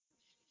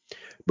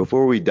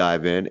Before we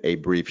dive in, a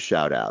brief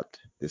shout out.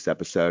 This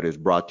episode is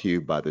brought to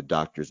you by the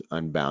Doctors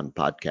Unbound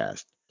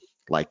podcast.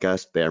 Like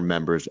us, they are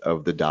members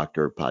of the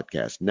Doctor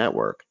Podcast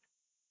Network.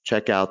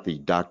 Check out the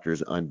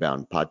Doctors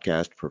Unbound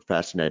podcast for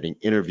fascinating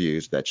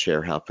interviews that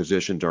share how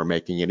physicians are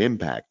making an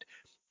impact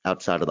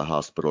outside of the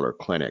hospital or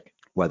clinic.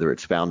 Whether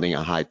it's founding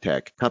a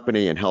high-tech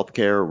company in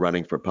healthcare,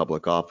 running for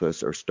public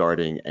office, or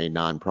starting a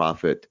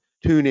nonprofit,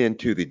 tune in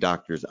to the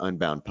Doctors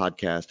Unbound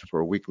podcast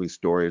for weekly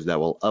stories that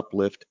will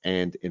uplift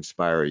and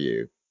inspire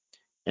you.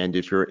 And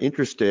if you're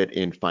interested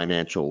in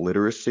financial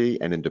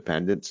literacy and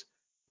independence,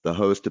 the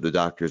host of the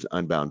Doctors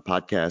Unbound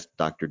podcast,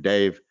 Dr.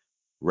 Dave,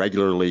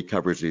 regularly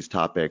covers these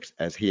topics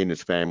as he and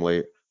his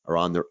family are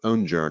on their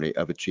own journey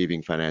of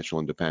achieving financial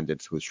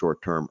independence with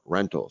short-term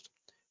rentals.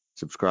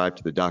 Subscribe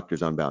to the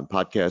Doctors Unbound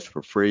podcast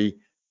for free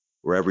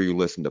wherever you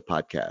listen to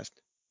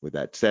podcasts. With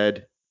that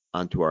said,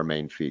 on to our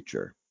main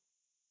feature.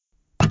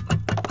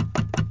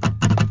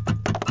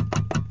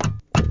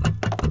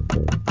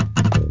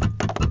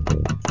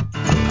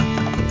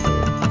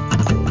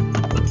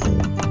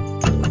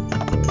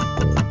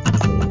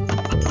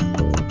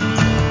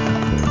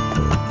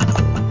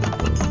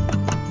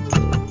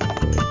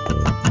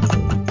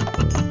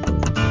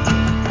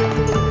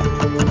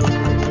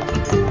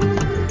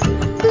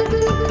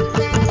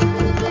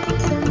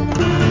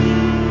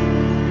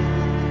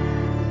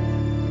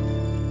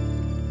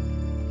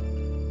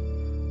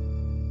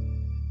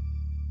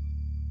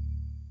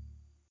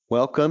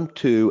 Welcome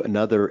to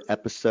another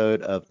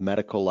episode of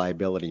Medical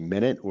Liability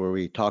Minute, where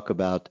we talk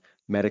about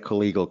medical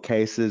legal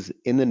cases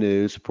in the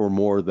news for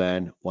more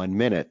than 1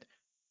 minute.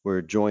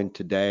 We're joined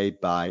today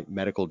by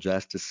Medical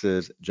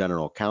Justice's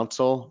General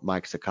Counsel,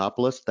 Mike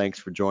Sakopoulos. Thanks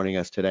for joining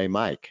us today,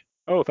 Mike.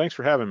 Oh, thanks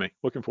for having me.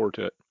 Looking forward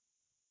to it.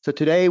 So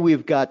today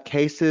we've got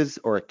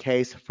a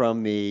case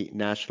from the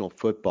National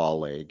Football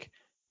League.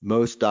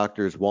 Most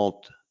doctors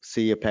won't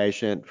see a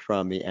patient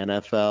from the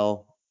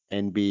NFL,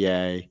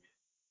 NBA.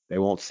 They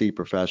won't see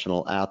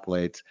professional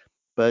athletes,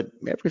 but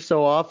every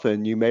so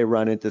often you may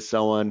run into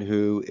someone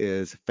who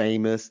is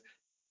famous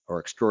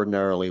or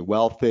extraordinarily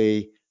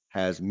wealthy,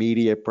 has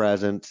media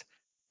presence,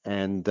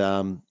 and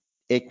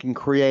it can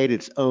create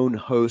its own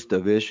host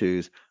of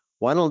issues.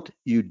 Why don't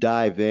you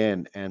dive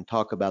in and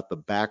talk about the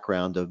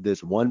background of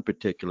this one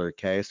particular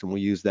case, and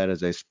we'll use that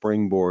as a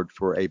springboard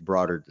for a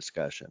broader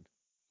discussion.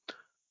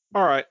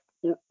 All right.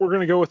 We're going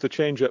to go with the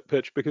change-up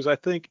pitch because I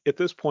think at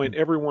this point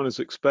everyone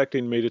is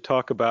expecting me to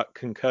talk about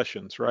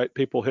concussions, right?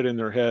 People hitting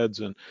their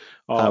heads and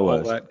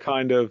all that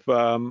kind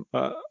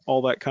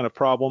of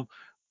problem.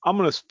 I'm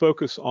going to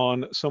focus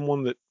on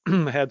someone that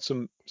had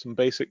some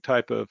basic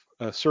type of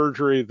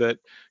surgery that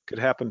could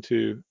happen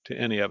to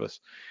any of us,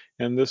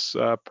 and this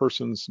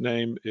person's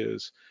name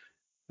is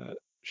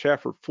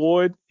Shaffer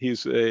Floyd.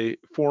 He's a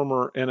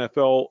former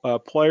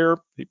NFL player.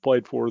 He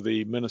played for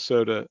the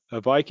Minnesota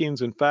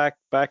Vikings. In fact,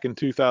 back in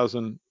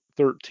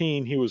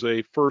 2013, he was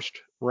a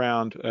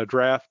first-round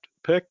draft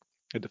pick,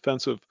 a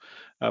defensive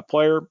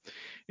player.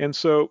 And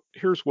so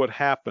here's what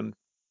happened.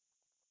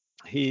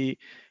 He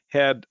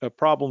had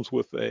problems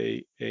with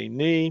a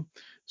knee,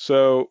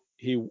 so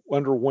he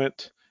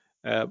underwent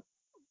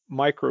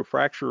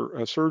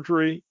microfracture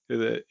surgery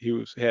that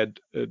he had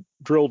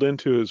drilled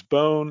into his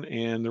bone,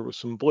 and there was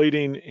some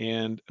bleeding,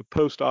 and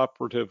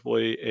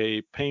post-operatively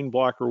a pain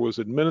blocker was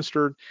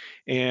administered.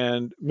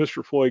 And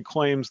Mr. Floyd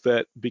claims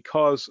that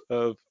because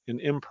of an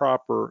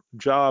improper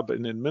job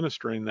in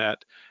administering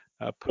that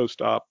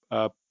post-op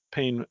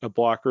pain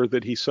blocker,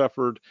 that he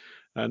suffered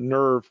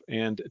nerve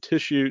and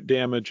tissue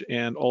damage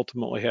and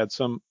ultimately had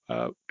some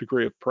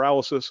degree of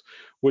paralysis,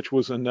 which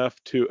was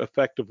enough to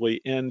effectively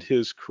end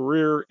his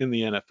career in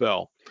the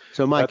NFL.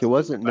 So, Mike, it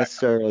wasn't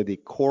necessarily the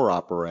core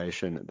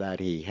operation that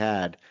he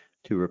had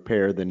to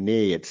repair the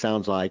knee. It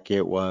sounds like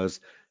it was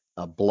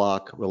a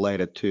block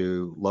related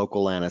to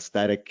local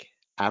anesthetic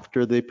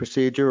after the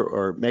procedure,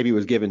 or maybe it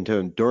was given to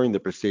him during the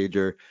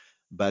procedure,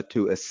 but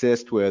to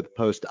assist with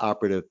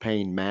post-operative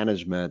pain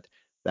management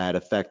that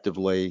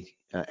effectively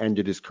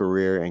ended his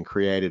career and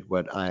created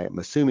what I am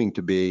assuming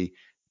to be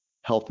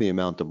healthy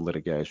amount of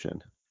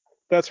litigation.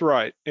 That's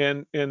right.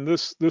 And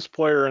this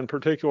player in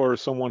particular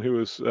is someone who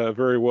is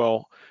very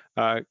well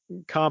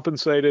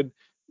compensated.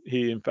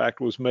 He, in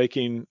fact, was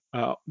making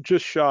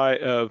just shy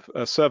of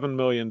 $7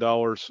 million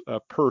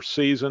per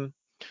season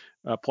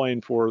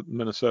playing for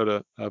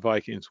Minnesota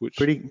Vikings, which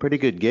pretty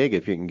good gig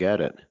if you can get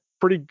it.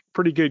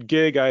 Pretty good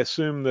gig. I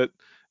assume that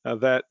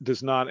that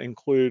does not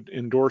include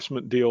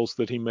endorsement deals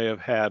that he may have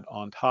had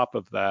on top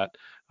of that,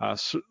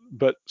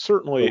 but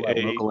certainly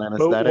a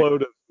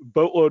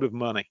boatload of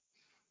money.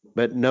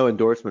 But no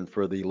endorsement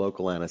for the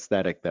local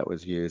anesthetic that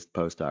was used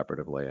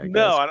post-operatively, I guess.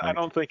 No, I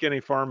don't think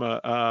any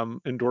pharma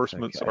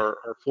endorsements are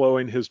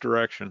flowing his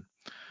direction.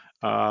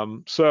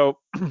 So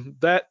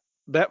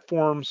that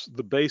forms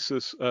the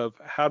basis of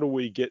how do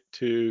we get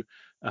to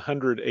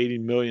 $180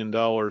 million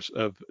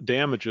of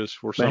damages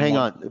for someone. But hang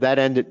on,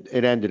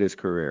 it ended his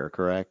career,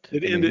 correct?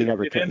 It ended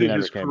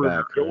his career,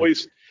 back, at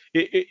least.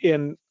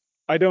 And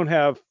I don't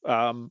have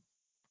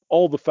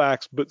all the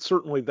facts, but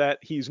certainly that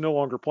he's no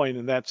longer playing,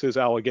 and that's his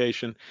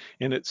allegation,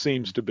 and it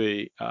seems to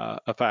be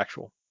a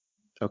factual.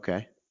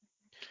 Okay.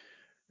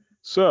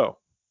 So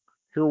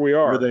here we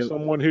are, They...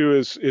 someone who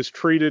is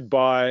treated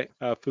by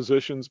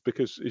physicians,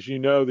 because as you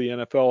know, the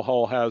NFL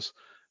Hall has,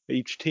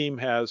 each team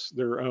has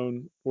their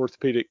own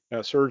orthopedic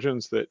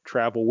surgeons that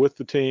travel with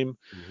the team.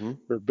 Mm-hmm.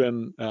 There have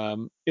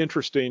been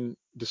interesting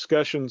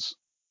discussions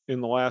in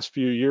the last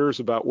few years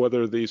about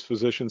whether these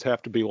physicians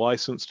have to be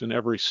licensed in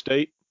every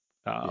state.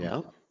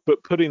 Yeah.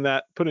 But putting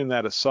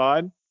that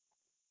aside,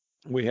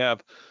 we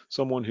have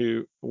someone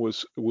who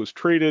was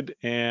treated,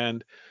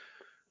 and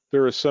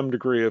there is some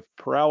degree of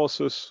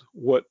paralysis.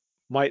 What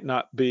might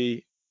not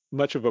be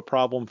much of a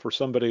problem for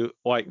somebody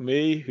like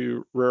me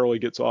who rarely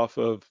gets off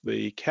of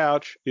the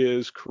couch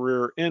is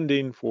career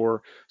ending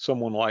for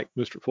someone like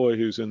Mr. Floyd,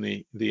 who's in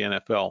the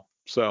NFL.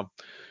 So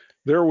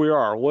there we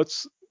are.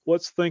 Let's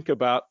think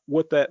about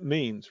what that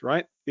means,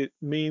 right? It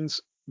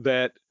means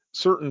that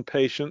certain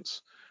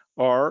patients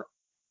are,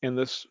 and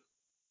this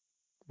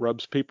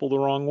rubs people the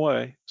wrong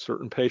way,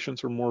 certain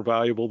patients are more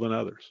valuable than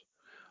others.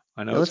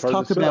 I know Yeah, it's let's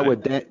hard to talk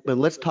about say. but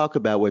let's talk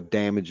about what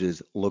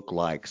damages look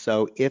like.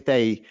 So if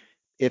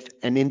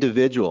an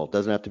individual,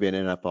 doesn't have to be an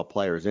NFL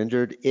player, is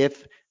injured,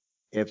 if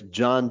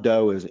John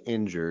Doe is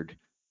injured,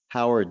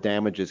 how are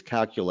damages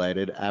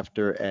calculated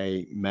after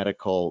a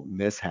medical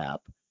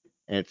mishap?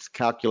 It's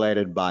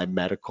calculated by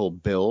medical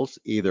bills,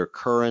 either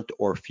current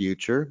or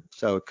future.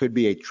 So it could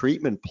be a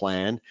treatment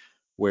plan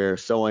where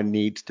someone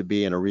needs to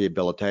be in a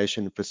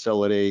rehabilitation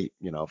facility,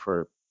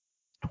 for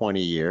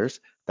 20 years.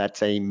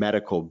 That's a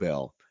medical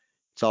bill.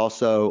 It's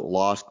also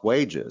lost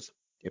wages.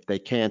 If they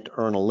can't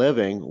earn a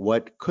living,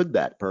 what could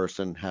that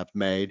person have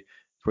made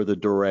for the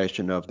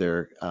duration of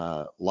their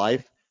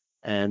life,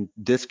 and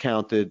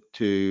discounted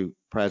to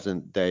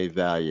present day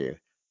value?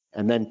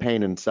 And then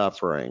pain and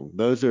suffering.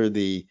 Those are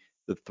the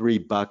three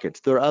buckets.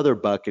 There are other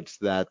buckets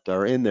that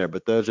are in there,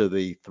 but those are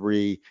the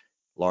three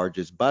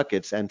largest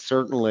buckets. And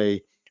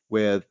certainly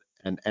with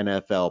an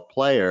NFL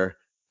player,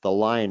 the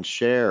lion's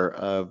share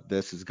of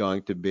this is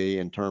going to be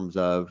in terms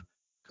of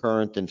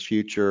current and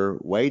future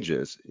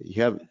wages.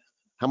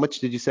 How much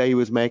did you say he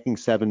was making?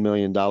 $7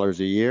 million a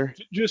year?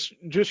 Just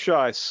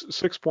shy,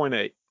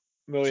 6.8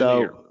 million a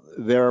year. So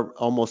there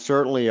almost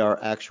certainly are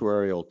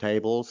actuarial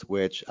tables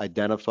which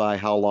identify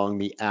how long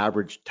the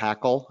average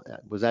tackle,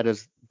 was that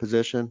his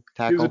position,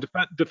 He was a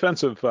tackle?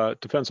 defensive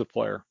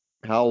player.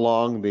 How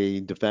long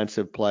the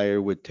defensive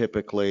player would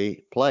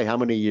typically play. How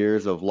many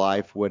years of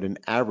life would an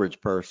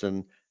average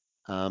person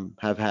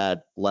have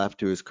had left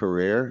to his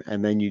career?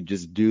 And then you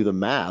just do the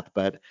math.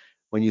 But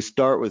when you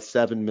start with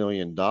 $7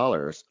 million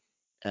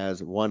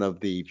as one of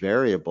the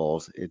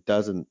variables, it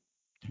doesn't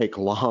take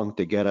long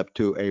to get up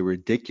to a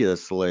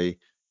ridiculously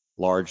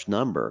large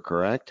number,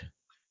 correct?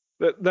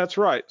 That's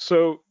right.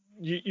 So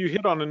you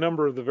hit on a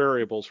number of the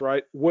variables,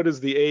 right? What is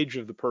the age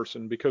of the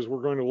person? Because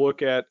we're going to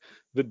look at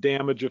the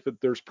damage, if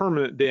there's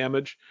permanent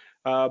damage,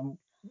 um,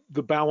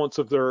 the balance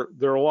of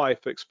their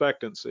life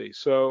expectancy.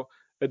 So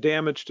a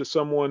damage to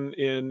someone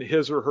in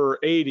his or her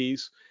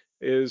 80s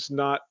is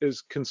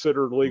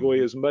considered legally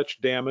Mhm. as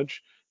much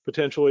damage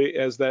potentially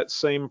as that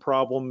same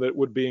problem that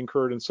would be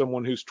incurred in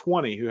someone who's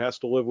 20, who has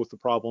to live with the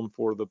problem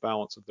for the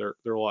balance of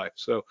their life.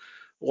 So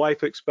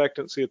life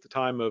expectancy at the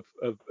time of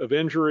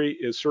injury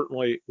is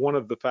certainly one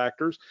of the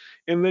factors.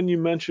 And then you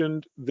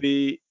mentioned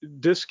the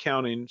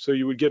discounting. So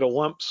you would get a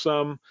lump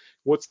sum.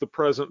 What's the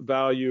present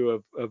value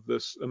of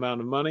this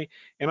amount of money?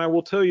 And I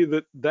will tell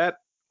you that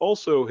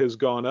also has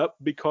gone up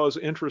because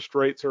interest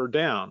rates are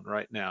down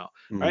right now,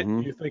 right?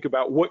 Mm-hmm. You think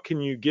about what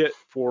can you get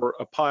for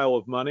a pile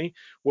of money?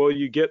 Well,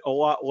 you get a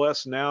lot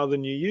less now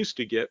than you used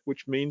to get,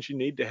 which means you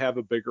need to have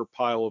a bigger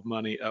pile of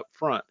money up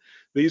front.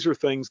 These are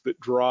things that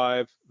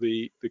drive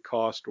the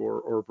cost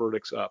or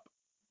verdicts up.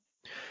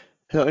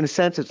 So in a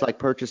sense, it's like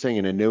purchasing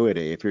an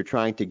annuity. If you're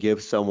trying to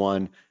give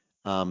someone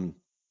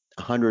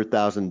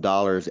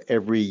 $100,000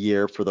 every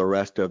year for the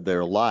rest of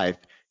their life,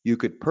 you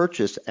could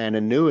purchase an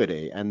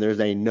annuity, and there's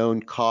a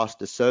known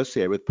cost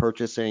associated with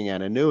purchasing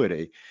an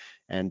annuity.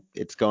 And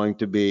it's going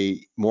to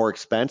be more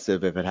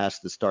expensive if it has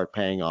to start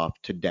paying off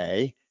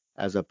today,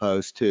 as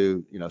opposed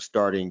to,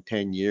 starting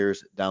 10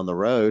 years down the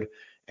road.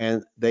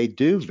 And they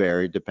do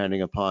vary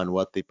depending upon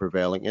what the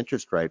prevailing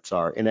interest rates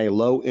are. In a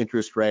low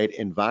interest rate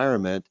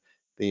environment,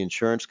 the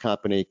insurance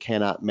company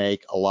cannot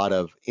make a lot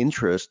of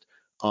interest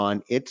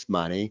on its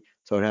money,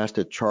 so it has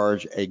to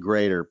charge a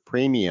greater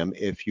premium,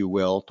 if you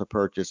will, to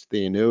purchase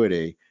the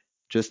annuity.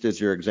 Just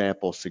as your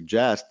example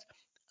suggests,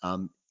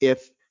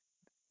 if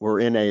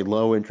we're in a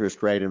low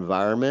interest rate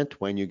environment,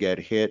 when you get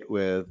hit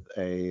with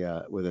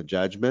a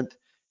judgment,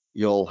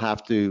 you'll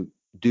have to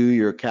do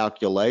your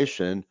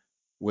calculation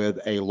with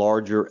a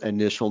larger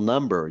initial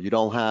number. You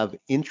don't have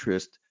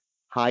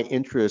high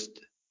interest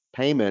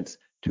payments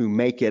to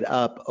make it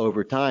up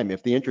over time.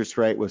 If the interest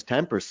rate was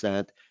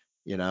 10%,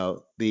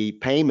 the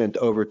payment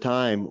over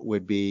time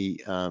would be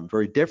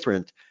very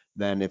different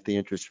than if the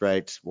interest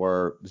rates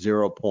were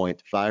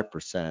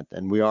 0.5%.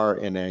 And we are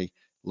in a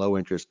low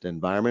interest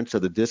environment. So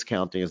the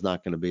discounting is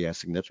not going to be as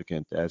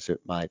significant as it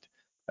might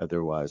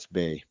otherwise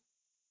be.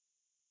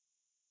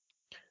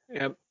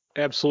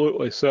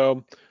 Absolutely.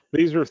 So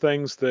these are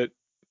things that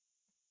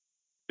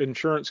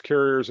insurance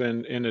carriers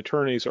and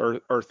attorneys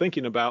are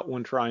thinking about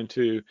when trying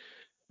to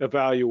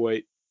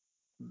evaluate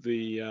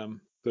the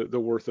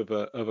worth of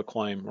a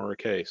claim or a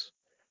case.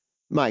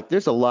 Mike,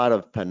 there's a lot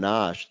of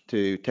panache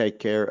to take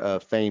care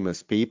of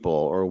famous people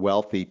or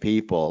wealthy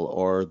people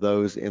or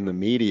those in the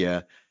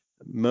media.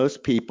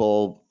 Most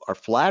people are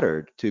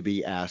flattered to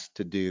be asked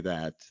to do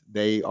that.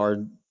 They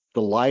are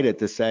delighted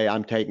to say,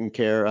 I'm taking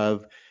care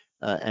of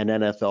an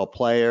NFL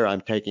player.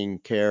 I'm taking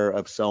care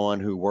of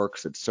someone who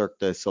works at Cirque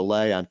du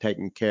Soleil. I'm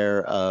taking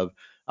care of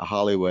a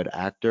Hollywood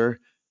actor.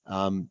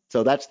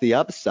 So that's the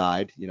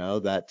upside,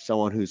 that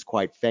someone who's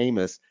quite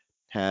famous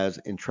has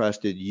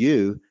entrusted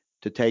you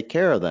to take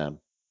care of them.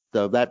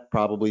 So that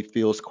probably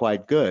feels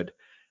quite good.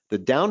 The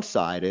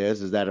downside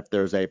is that if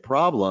there's a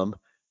problem,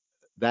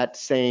 that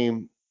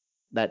same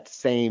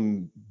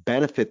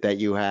benefit that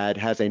you had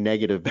has a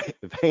negative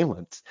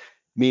valence,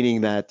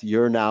 meaning that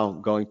you're now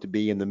going to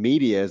be in the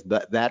media as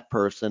that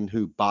person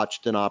who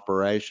botched an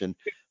operation.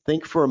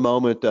 Think for a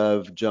moment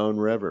of Joan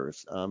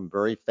Rivers,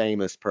 very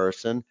famous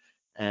person,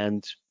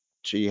 and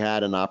she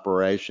had an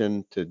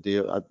operation to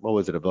deal. What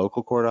was it? A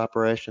vocal cord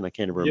operation? I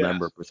can't even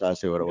remember Yes.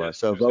 precisely what it was. Yes.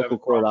 So vocal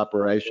cord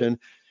operation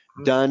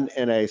Mhm. done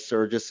in a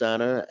surgery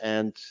center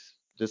and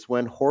just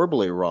went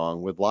horribly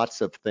wrong with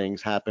lots of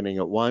things happening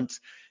at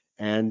once.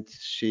 And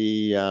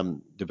she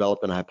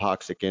developed an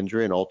hypoxic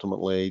injury and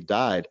ultimately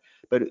died.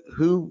 But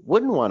who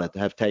wouldn't want to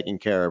have taken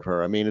care of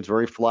her? I mean, it's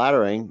very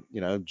flattering.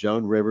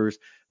 Joan Rivers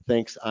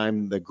thinks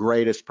I'm the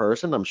greatest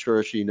person. I'm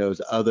sure she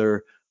knows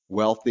other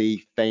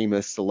wealthy,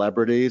 famous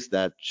celebrities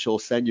that she'll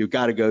send. You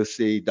got to go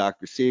see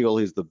Dr. Siegel.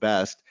 He's the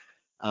best.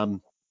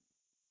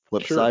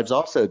 Flip Sure. side's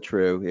also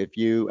true. If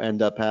you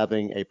end up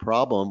having a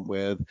problem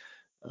with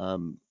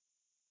um,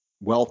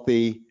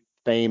 wealthy,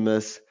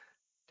 famous,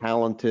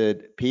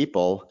 talented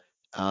people,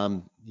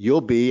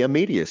 you'll be a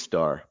media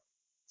star.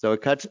 So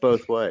it cuts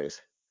both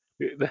ways.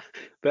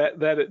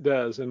 That it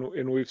does,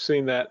 and we've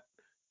seen that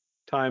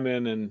time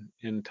in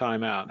and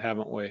time out,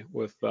 haven't we?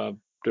 With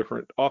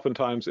different,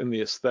 oftentimes in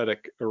the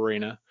aesthetic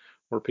arena,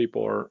 where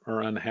people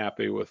are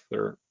unhappy with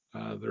their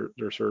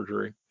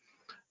surgery,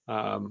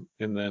 and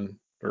then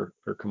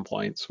their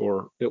complaints,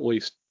 or at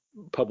least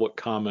public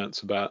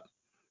comments about,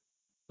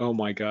 oh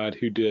my God,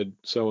 who did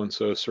so and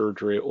so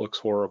surgery? It looks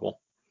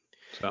horrible.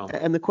 So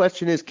And the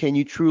question is, can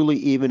you truly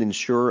even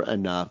insure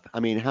enough? I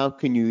mean, how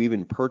can you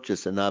even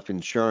purchase enough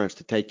insurance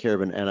to take care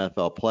of an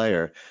NFL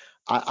player?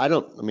 I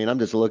don't, I mean, I'm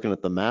just looking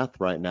at the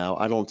math right now.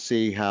 I don't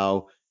see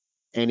how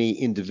any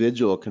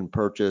individual can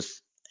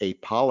purchase a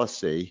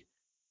policy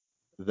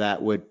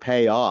that would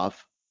pay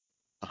off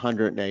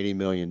 $180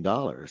 million.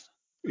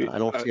 I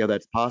don't I, see how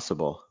that's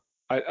possible.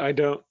 I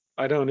don't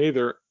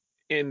either.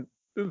 And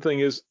the thing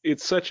is,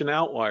 it's such an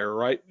outlier,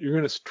 right? You're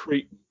going to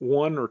treat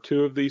one or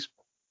two of these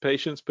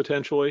patients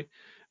potentially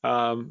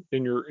in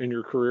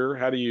your career.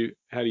 How do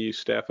you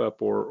staff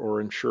up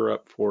or insure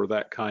up for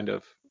that kind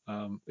of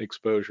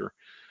exposure?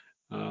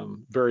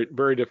 Very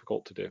very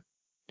difficult to do.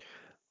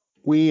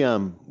 We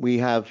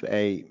have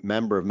a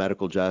member of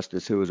medical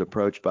justice who was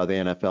approached by the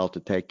NFL to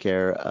take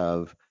care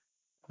of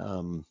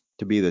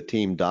to be the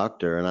team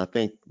doctor, and I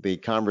think the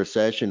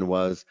conversation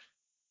was,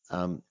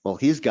 well,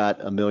 he's got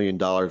 $1 million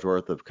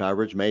worth of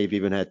coverage, may have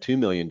even had $2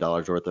 million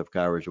worth of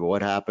coverage. But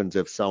what happens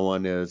if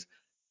someone is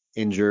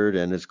injured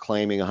and is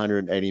claiming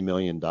 $180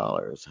 million?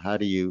 How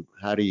do you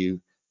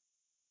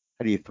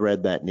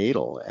thread that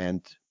needle?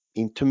 And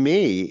to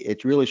me,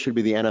 it really should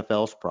be the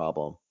NFL's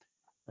problem.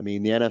 I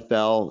mean, the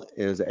NFL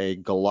is a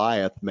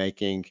Goliath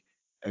making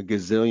a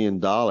gazillion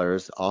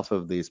dollars off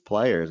of these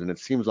players, and it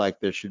seems like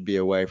there should be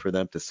a way for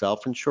them to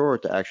self-insure or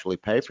to actually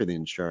pay for the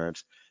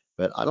insurance.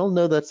 But I don't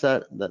know that's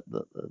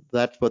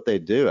what they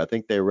do. I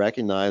think they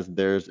recognize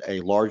there's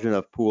a large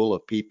enough pool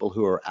of people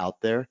who are out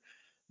there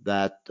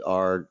that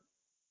are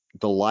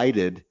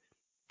delighted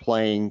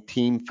playing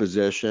team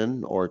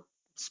physician or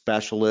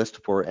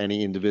specialist for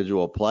any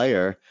individual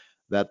player,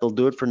 that they'll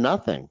do it for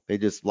nothing. They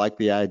just like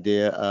the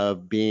idea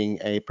of being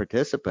a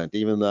participant,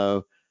 even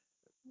though,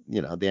 the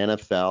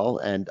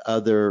NFL and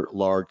other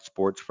large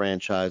sports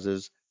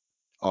franchises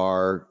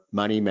are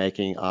money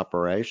making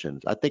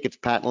operations. I think it's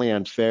patently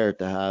unfair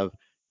to have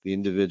the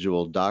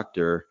individual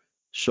doctor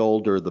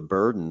shoulder the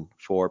burden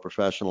for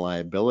professional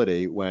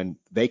liability when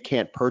they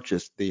can't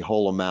purchase the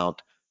whole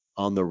amount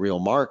on the real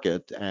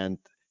market. And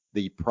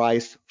the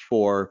price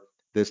for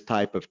this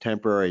type of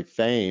temporary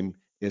fame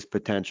is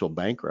potential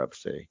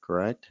bankruptcy,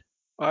 correct?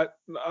 I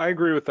I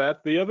agree with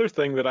that. The other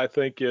thing that I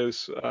think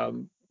is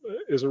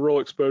a real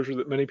exposure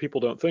that many people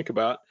don't think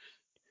about.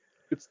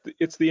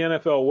 It's the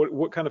NFL.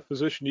 What kind of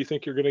physician do you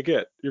think you're going to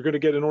get? You're going to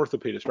get an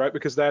orthopedist, right?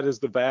 Because that is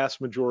the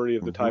vast majority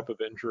of the Mm-hmm. type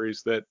of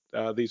injuries that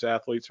these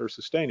athletes are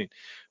sustaining.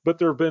 But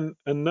there have been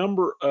a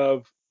number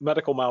of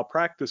medical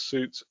malpractice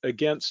suits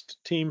against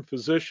team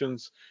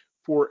physicians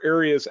for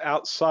areas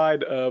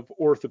outside of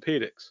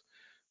orthopedics.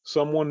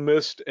 Someone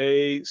missed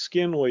a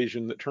skin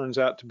lesion that turns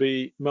out to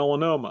be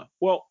melanoma.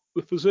 Well,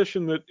 the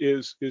physician that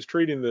is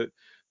treating the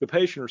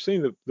patient or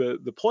seeing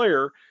the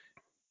player,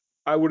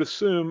 I would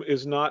assume,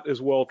 is not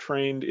as well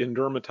trained in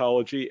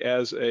dermatology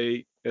as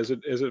a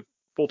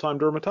full-time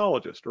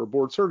dermatologist or a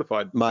board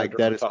certified Mike,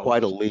 that is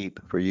quite a dermatologist. leap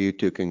for you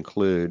to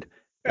conclude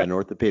that Yeah, an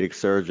orthopedic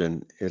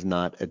surgeon is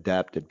not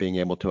adept at being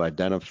able to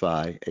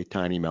identify a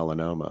tiny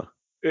melanoma.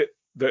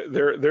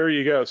 there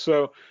you go.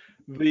 So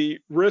the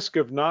risk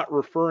of not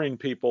referring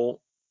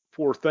people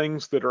for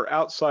things that are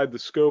outside the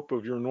scope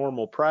of your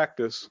normal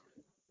practice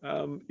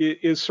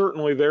is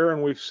certainly there,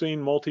 and we've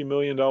seen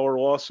multi-million-dollar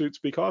lawsuits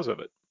because of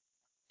it.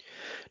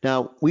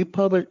 Now, we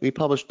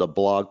published a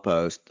blog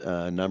post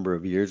a number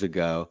of years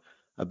ago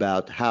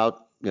about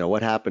how,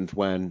 what happens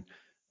when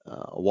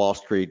a Wall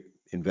Street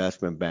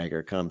investment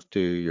banker comes to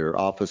your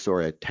office,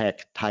 or a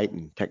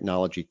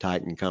technology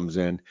titan comes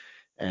in,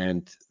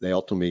 and they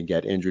ultimately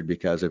get injured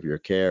because of your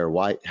care.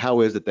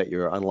 How is it that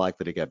you're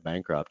unlikely to get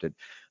bankrupted?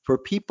 For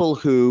people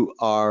who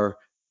are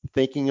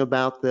thinking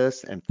about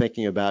this and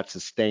thinking about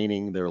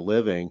sustaining their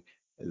living,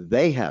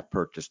 they have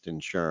purchased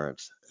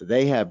insurance,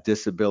 they have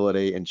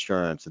disability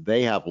insurance,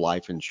 they have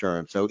life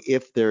insurance. So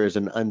if there is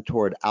an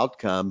untoward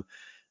outcome,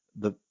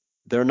 the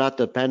they're not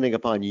depending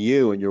upon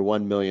you and your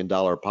 $1 million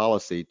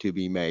policy to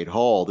be made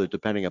whole. They're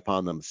depending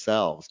upon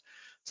themselves.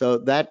 So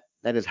that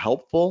is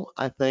helpful,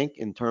 I think,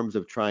 in terms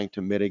of trying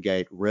to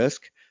mitigate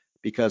risk,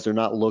 because they're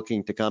not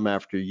looking to come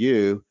after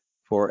you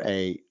for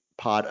a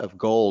pot of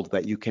gold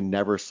that you can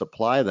never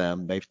supply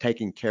them. They've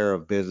taken care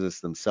of business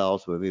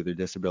themselves with either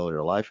disability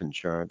or life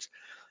insurance.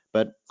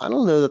 But I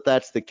don't know that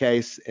that's the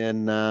case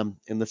in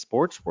the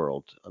sports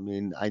world. I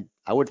mean,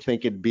 I would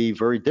think it'd be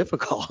very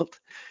difficult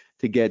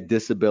to get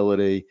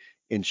disability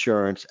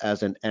insurance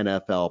as an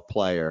NFL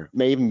player. It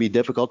may even be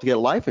difficult to get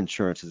life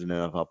insurance as an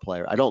NFL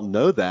player. I don't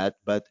know that,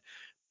 but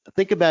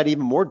think about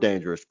even more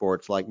dangerous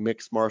sports like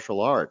mixed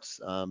martial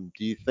arts.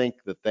 Do you think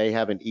that they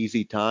have an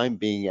easy time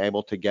being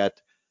able to get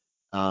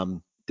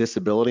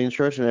disability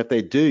insurance? And if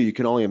they do, you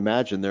can only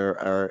imagine there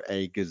are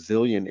a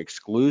gazillion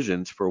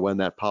exclusions for when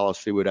that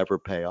policy would ever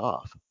pay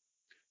off.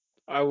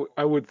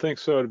 I would think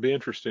so. It'd be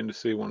interesting to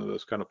see one of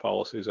those kind of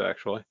policies,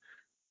 actually.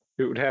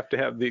 It would have to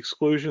have the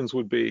exclusions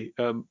would be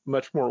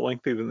much more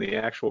lengthy than the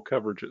actual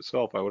coverage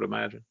itself, I would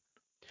imagine.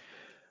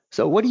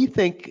 So what do you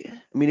think?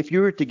 I mean, if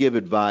you were to give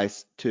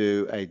advice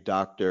to a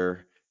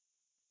doctor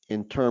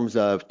in terms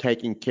of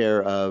taking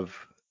care of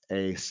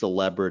a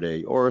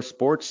celebrity or a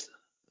sports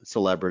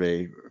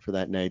celebrity for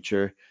that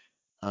nature,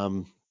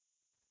 um,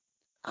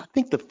 I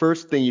think the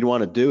first thing you'd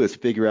want to do is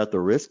figure out the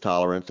risk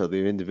tolerance of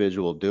the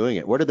individual doing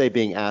it. What are they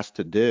being asked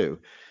to do?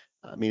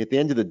 I mean, at the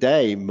end of the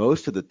day,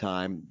 most of the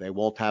time, they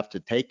won't have to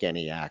take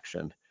any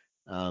action.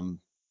 Um,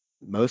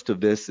 Most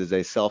of this is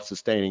a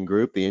self-sustaining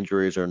group. The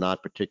injuries are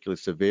not particularly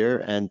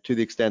severe. And to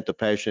the extent the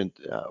patient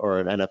or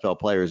an NFL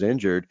player is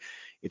injured,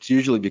 it's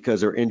usually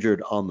because they're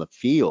injured on the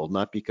field,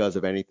 not because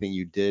of anything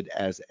you did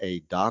as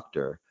a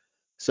doctor.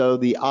 So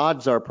the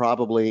odds are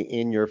probably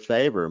in your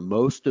favor.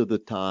 Most of the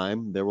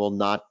time, there will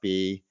not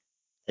be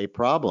a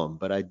problem,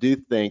 but I do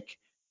think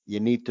you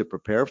need to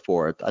prepare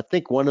for it. I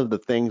think one of the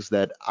things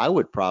that I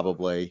would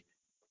probably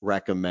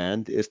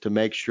recommend is to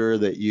make sure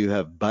that you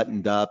have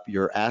buttoned up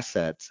your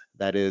assets.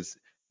 That is,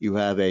 you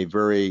have a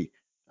very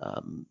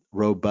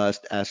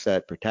robust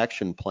asset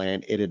protection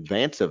plan in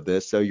advance of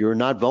this, so you're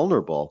not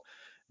vulnerable.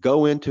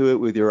 Go into it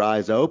with your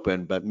eyes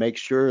open, but make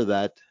sure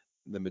that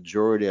the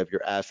majority of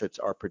your assets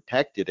are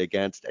protected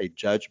against a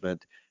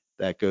judgment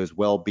that goes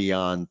well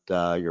beyond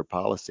your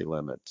policy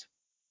limits.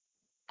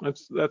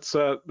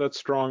 That's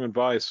strong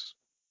advice.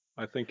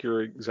 I think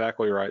you're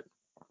exactly right.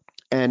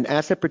 And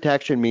asset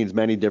protection means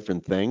many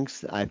different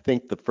things. I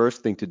think the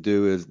first thing to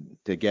do is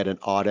to get an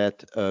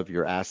audit of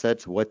your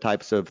assets. What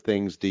types of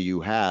things do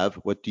you have?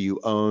 What do you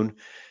own?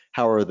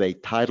 How are they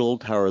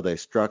titled? How are they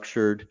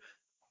structured?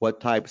 What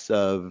types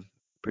of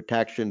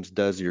protections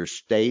does your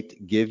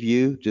state give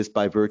you just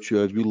by virtue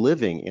of you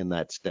living in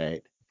that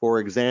state? For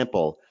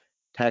example,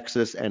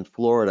 Texas and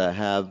Florida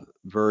have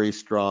very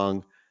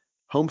strong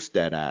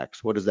homestead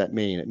acts. What does that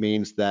mean? It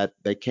means that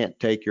they can't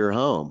take your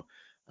home.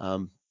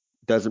 Um,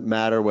 doesn't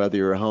matter whether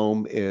your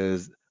home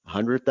is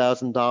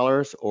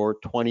 $100,000 or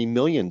 $20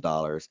 million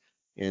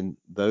in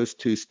those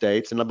two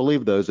states. And I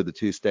believe those are the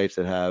two states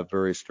that have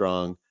very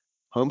strong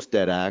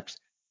homestead acts.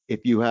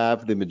 If you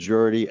have the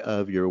majority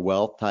of your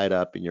wealth tied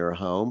up in your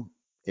home,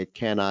 it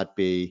cannot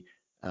be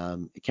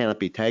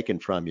taken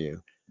from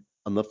you.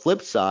 On the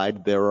flip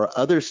side, there are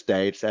other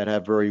states that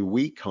have very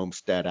weak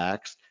homestead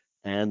acts,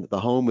 and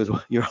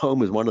your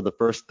home is one of the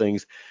first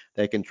things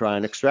they can try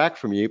and extract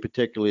from you,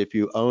 particularly if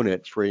you own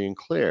it free and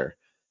clear.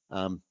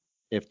 Um,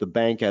 if the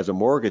bank has a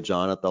mortgage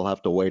on it, they'll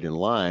have to wait in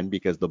line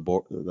because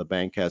the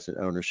bank has an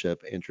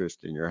ownership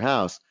interest in your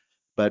house.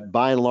 But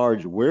by and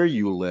large, where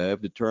you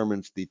live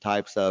determines the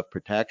types of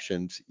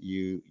protections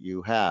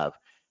you have.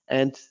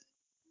 And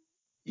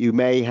you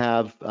may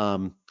have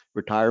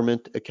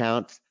retirement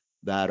accounts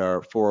that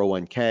are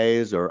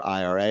 401ks or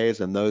IRAs,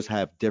 and those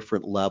have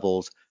different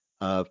levels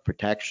of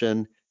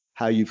protection.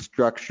 how you've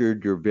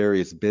structured your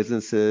various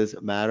businesses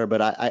matter.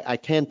 But I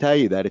can tell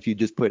you that if you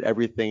just put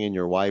everything in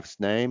your wife's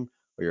name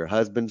or your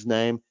husband's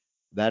name,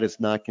 that is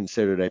not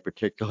considered a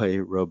particularly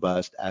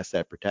robust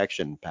asset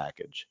protection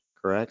package,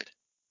 correct?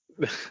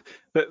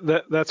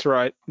 That's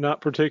right.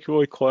 Not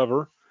particularly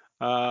clever.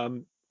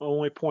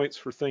 Only points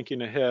for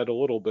thinking ahead a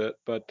little bit,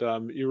 but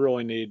you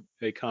really need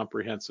a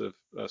comprehensive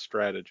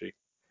strategy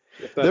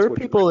if There that's are what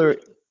you're people who are,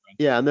 interested in.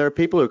 yeah, and there are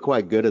people who are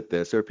quite good at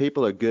this. There are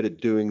people who are good at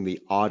doing the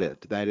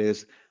audit. That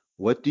is,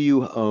 what do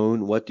you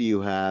own? What do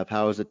you have?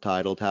 How is it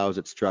titled? How is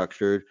it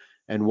structured?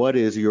 And what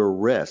is your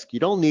risk? You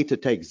don't need to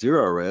take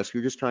zero risk.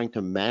 You're just trying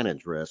to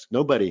manage risk.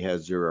 Nobody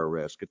has zero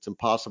risk. It's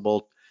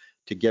impossible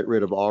to get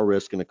rid of all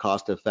risk in a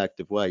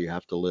cost-effective way. You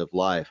have to live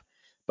life.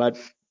 But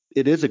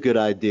it is a good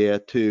idea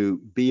to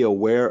be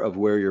aware of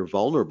where you're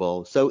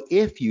vulnerable. So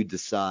if you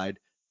decide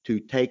to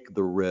take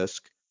the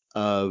risk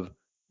of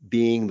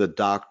being the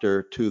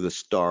doctor to the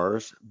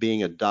stars,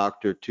 being a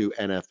doctor to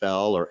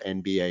NFL or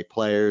NBA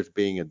players,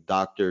 being a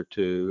doctor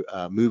to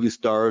movie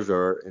stars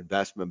or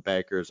investment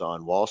bankers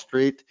on Wall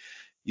Street.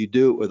 You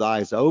do it with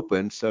eyes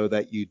open so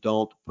that you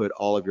don't put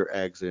all of your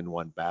eggs in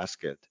one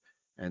basket.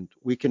 And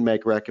we can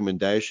make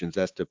recommendations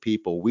as to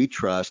people we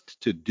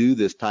trust to do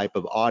this type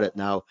of audit.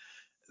 Now,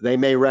 they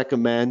may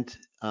recommend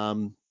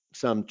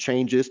some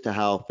changes to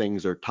how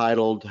things are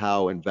titled,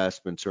 how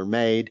investments are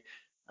made,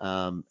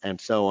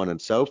 and so on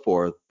and so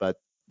forth. But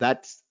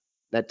that's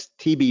that's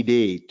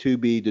TBD, to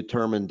be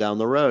determined down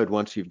the road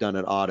once you've done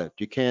an audit.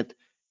 You can't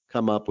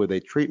come up with a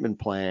treatment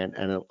plan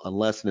and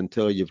unless and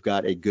until you've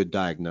got a good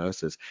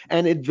diagnosis.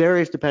 And it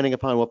varies depending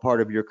upon what part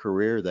of your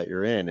career that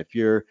you're in. If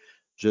you're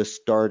just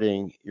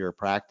starting your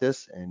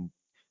practice and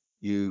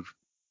you've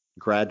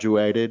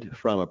graduated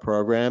from a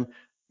program,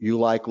 you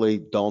likely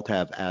don't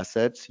have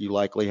assets, you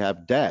likely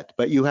have debt,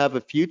 but you have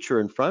a future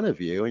in front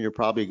of you and you're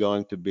probably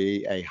going to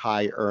be a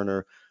high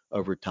earner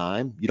over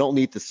time. You don't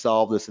need to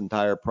solve this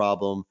entire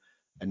problem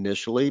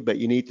initially, but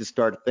you need to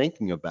start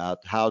thinking about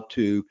how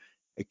to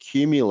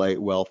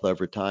accumulate wealth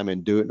over time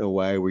and do it in a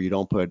way where you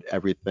don't put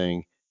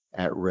everything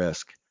at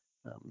risk.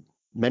 Um,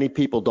 Many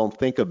people don't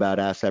think about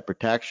asset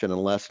protection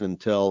unless and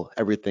until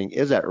everything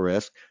is at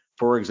risk,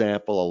 for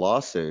example, a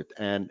lawsuit.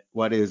 And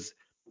what is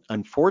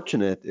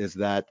unfortunate is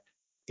that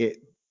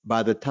it,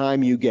 by the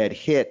time you get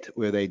hit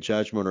with a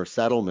judgment or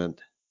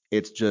settlement,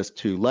 it's just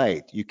too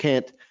late. You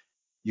can't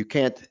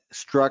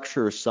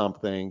structure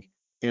something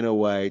in a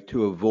way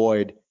to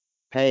avoid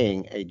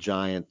paying a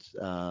giant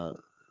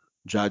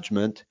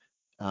judgment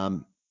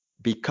um,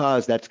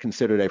 because that's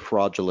considered a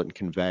fraudulent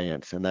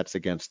conveyance and that's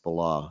against the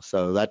law.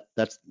 So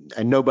that's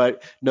and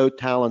no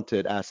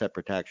talented asset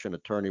protection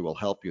attorney will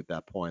help you at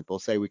that point. They'll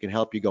say we can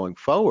help you going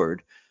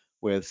forward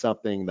with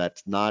something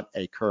that's not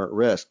a current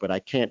risk, but I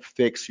can't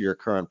fix your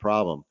current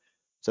problem.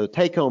 So the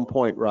take home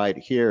point right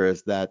here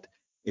is that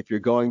if you're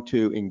going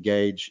to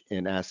engage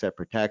in asset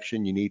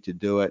protection, you need to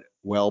do it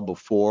well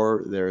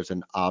before there's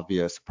an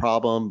obvious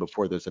problem,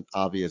 before there's an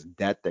obvious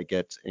debt that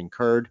gets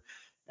incurred,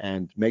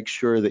 and make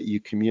sure that you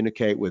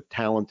communicate with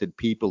talented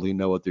people who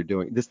know what they're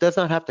doing. This does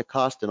not have to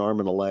cost an arm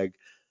and a leg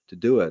to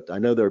do it. I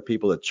know there are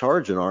people that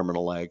charge an arm and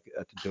a leg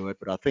to do it,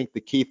 but I think the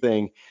key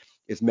thing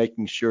is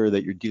making sure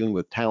that you're dealing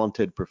with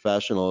talented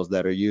professionals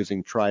that are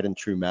using tried and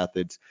true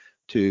methods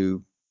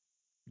to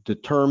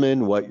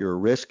determine what your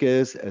risk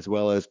is, as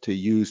well as to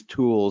use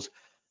tools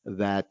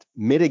that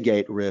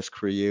mitigate risk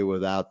for you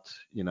without,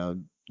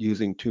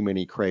 using too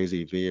many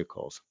crazy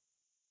vehicles.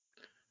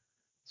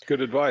 It's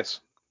good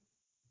advice.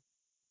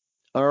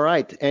 All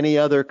right. Any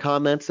other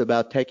comments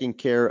about taking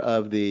care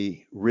of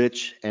the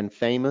rich and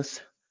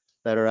famous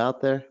that are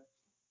out there?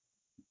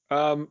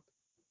 Um,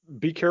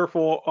 be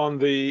careful on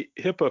the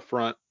HIPAA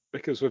front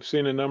because we've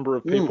seen a number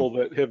of Mm, people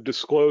that have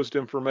disclosed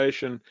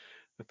information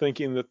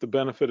thinking that the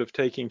benefit of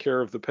taking care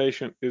of the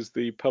patient is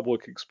the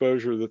public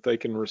exposure that they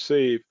can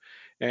receive,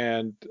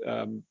 and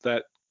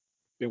that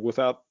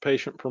without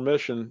patient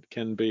permission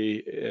can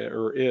be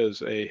or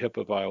is a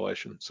HIPAA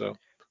violation. So,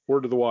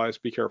 word of the wise,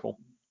 be careful.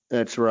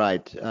 that's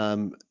right.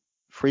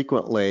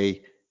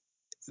 Frequently,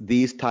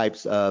 these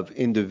types of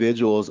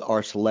individuals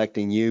are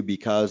selecting you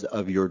because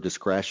of your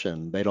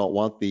discretion. They don't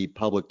want the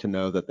public to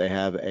know that they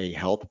have a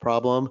health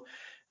problem.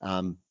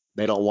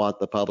 They don't want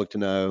the public to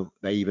know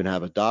they even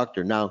have a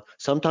doctor. Now,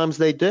 sometimes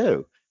they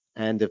do.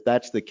 And if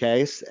that's the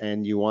case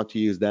and you want to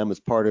use them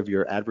as part of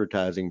your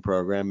advertising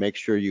program, make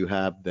sure you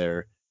have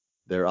their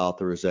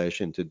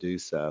authorization to do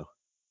so.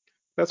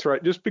 That's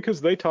right. Just because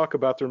they talk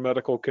about their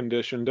medical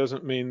condition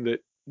doesn't mean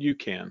that you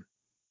can.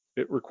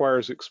 It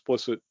requires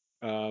explicit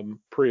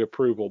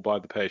pre-approval by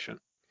the patient.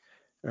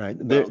 Right.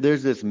 So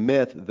There's this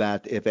myth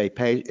that if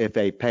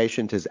a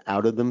patient is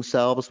outed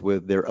themselves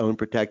with their own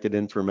protected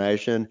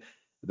information,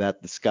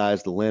 that the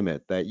sky's the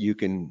limit, that you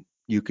can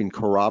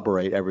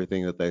corroborate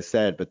everything that they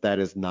said, but that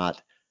is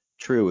not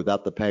true.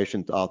 Without the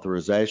patient's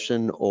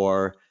authorization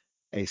or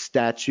a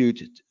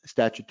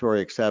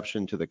statutory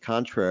exception to the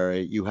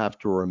contrary, you have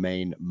to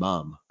remain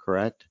mum,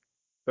 correct?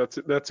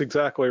 that's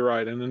exactly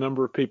right. And a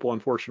number of people,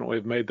 unfortunately,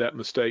 have made that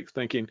mistake,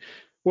 thinking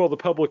Well, the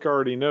public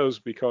already knows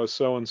because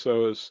so and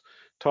so has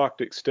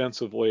talked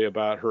extensively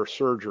about her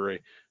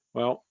surgery.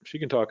 Well, she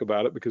can talk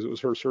about it because it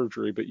was her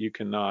surgery, but you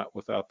cannot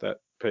without that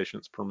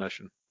patient's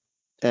permission.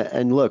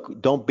 And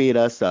look, don't beat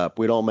us up.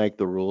 We don't make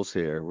the rules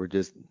here. We're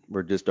just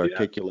Yeah,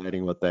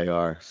 articulating what they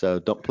are. So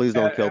please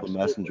don't kill the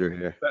absolutely. messenger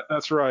here.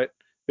 That's right.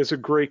 As a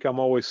Greek, I'm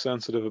always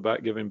sensitive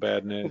about giving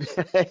bad news.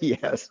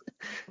 Yes.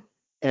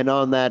 And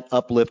on that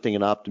uplifting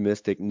and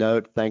optimistic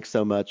note, thanks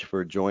so much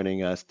for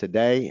joining us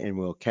today, and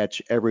we'll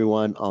catch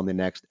everyone on the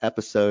next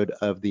episode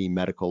of the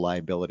Medical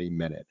Liability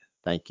Minute.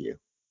 Thank you.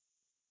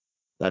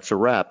 That's a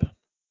wrap.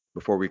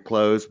 Before we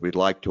close, we'd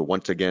like to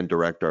once again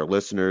direct our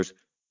listeners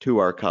to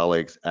our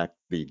colleagues at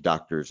the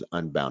Doctors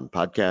Unbound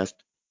podcast.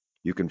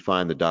 You can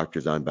find the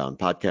Doctors Unbound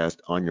podcast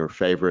on your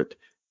favorite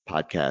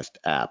podcast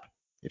app.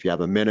 If you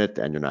have a minute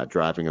and you're not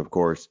driving, of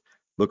course,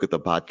 look at the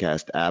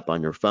podcast app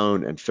on your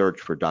phone and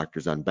search for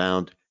Doctors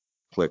Unbound.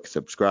 Click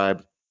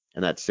subscribe,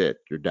 and that's it.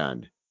 You're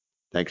done.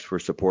 Thanks for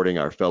supporting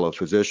our fellow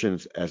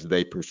physicians as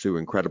they pursue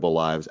incredible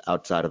lives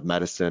outside of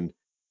medicine.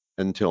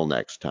 Until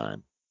next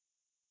time.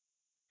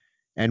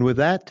 And with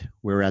that,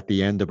 we're at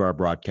the end of our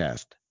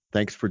broadcast.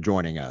 Thanks for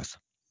joining us.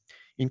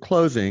 In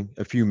closing,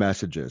 a few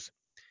messages.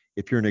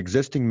 If you're an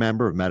existing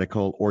member of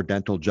medical or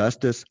dental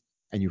justice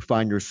and you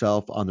find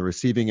yourself on the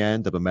receiving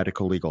end of a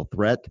medical legal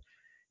threat,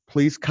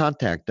 please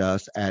contact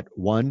us at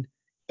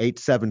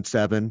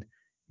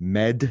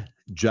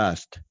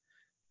 1-877-MED-JUST.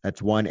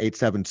 That's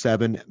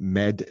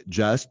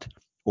 1-877-MED-JUST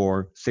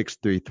or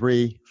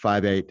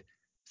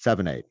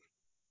 633-5878.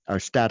 Our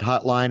STAT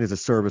hotline is a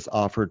service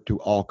offered to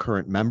all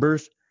current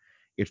members.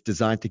 It's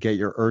designed to get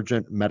your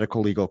urgent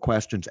medical legal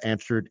questions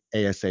answered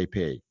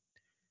ASAP.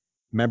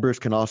 Members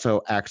can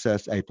also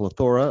access a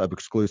plethora of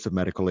exclusive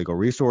medical legal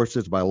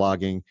resources by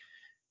logging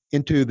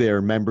into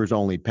their members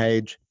only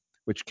page,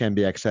 which can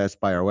be accessed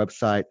by our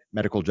website,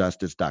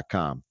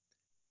 medicaljustice.com.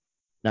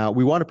 Now,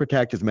 we want to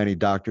protect as many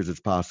doctors as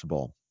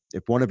possible.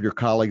 If one of your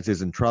colleagues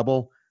is in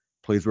trouble,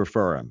 please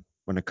refer him.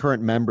 When a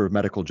current member of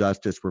Medical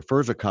Justice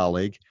refers a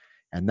colleague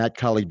and that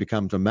colleague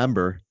becomes a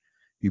member,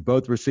 you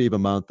both receive a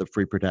month of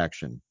free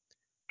protection.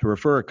 To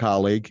refer a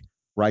colleague,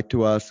 write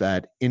to us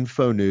at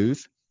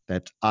infonews,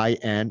 that's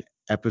IN,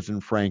 F as in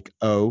Frank,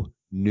 O,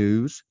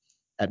 news,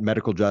 at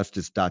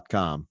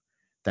medicaljustice.com.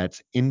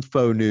 That's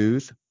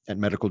infonews at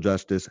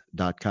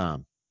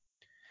medicaljustice.com.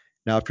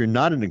 Now, if you're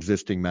not an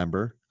existing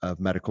member of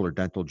medical or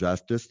dental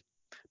justice,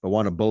 but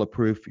want to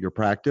bulletproof your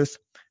practice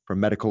from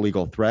medical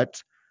legal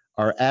threats,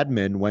 our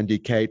admin, Wendy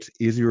Cates,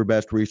 is your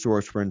best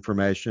resource for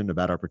information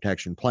about our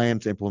protection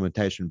plans,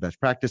 implementation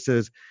best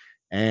practices,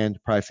 and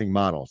pricing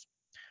models.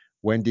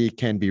 Wendy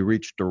can be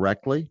reached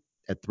directly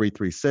at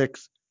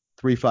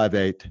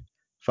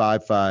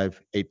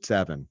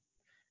 336-358-5587.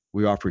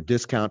 We offer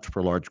discounts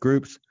for large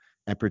groups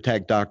and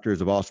protect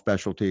doctors of all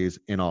specialties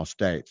in all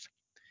states.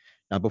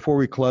 Now, before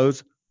we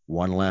close,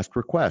 one last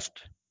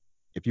request.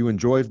 If you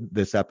enjoyed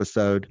this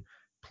episode,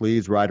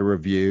 please write a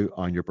review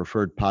on your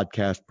preferred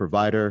podcast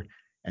provider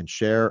and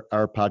share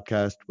our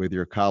podcast with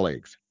your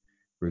colleagues.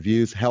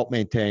 Reviews help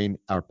maintain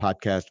our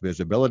podcast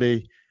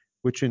visibility,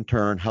 which in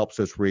turn helps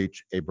us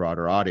reach a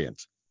broader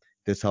audience.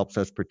 This helps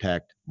us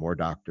protect more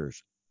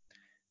doctors.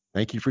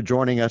 Thank you for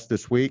joining us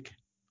this week.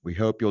 We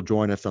hope you'll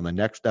join us on the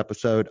next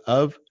episode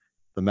of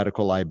the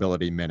Medical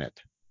Liability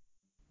Minute.